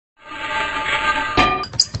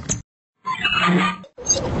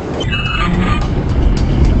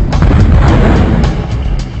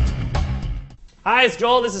Hi, it's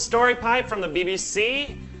Joel. This is Story Pipe from the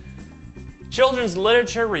BBC. Children's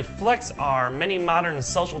literature reflects our many modern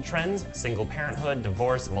social trends: single parenthood,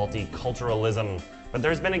 divorce, multiculturalism. But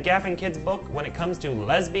there's been a gap in kids' book when it comes to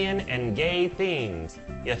lesbian and gay themes.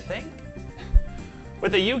 You think?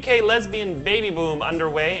 With the UK lesbian baby boom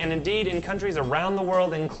underway, and indeed in countries around the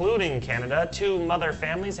world, including Canada, two mother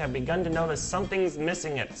families have begun to notice something's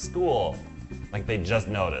missing at school. Like they just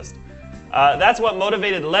noticed. That's what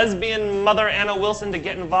motivated lesbian mother Anna Wilson to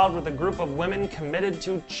get involved with a group of women committed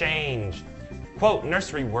to change. Quote,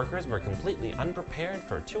 nursery workers were completely unprepared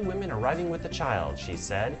for two women arriving with a child, she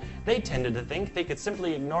said. They tended to think they could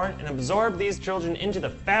simply ignore it and absorb these children into the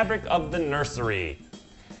fabric of the nursery.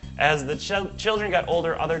 As the children got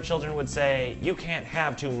older, other children would say, you can't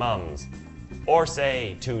have two mums, or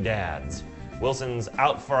say two dads. Wilson's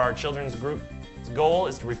Out for Our Children's group's goal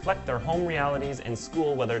is to reflect their home realities in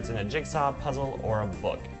school, whether it's in a jigsaw puzzle or a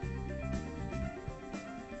book.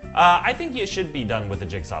 I think you should be done with the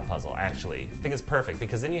jigsaw puzzle, actually. I think it's perfect,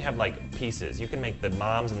 because then you have like pieces. You can make the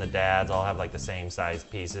moms and the dads all have like the same size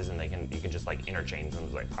pieces, and you can just like interchange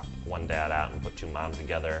them, like pop one dad out and put two moms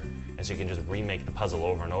together, and so you can just remake the puzzle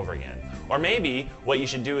over and over again. Or maybe what you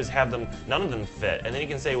should do is have them, none of them fit, and then you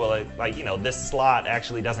can say, well, like you know, this slot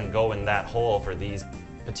actually doesn't go in that hole for these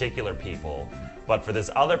particular people, but for this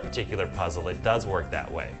other particular puzzle, it does work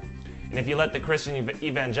that way. And if you let the Christian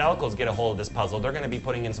evangelicals get a hold of this puzzle, they're going to be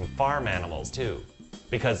putting in some farm animals too.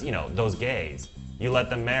 Because, you know, those gays, you let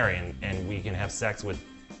them marry and we can have sex with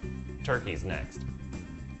turkeys next.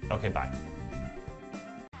 Okay, bye.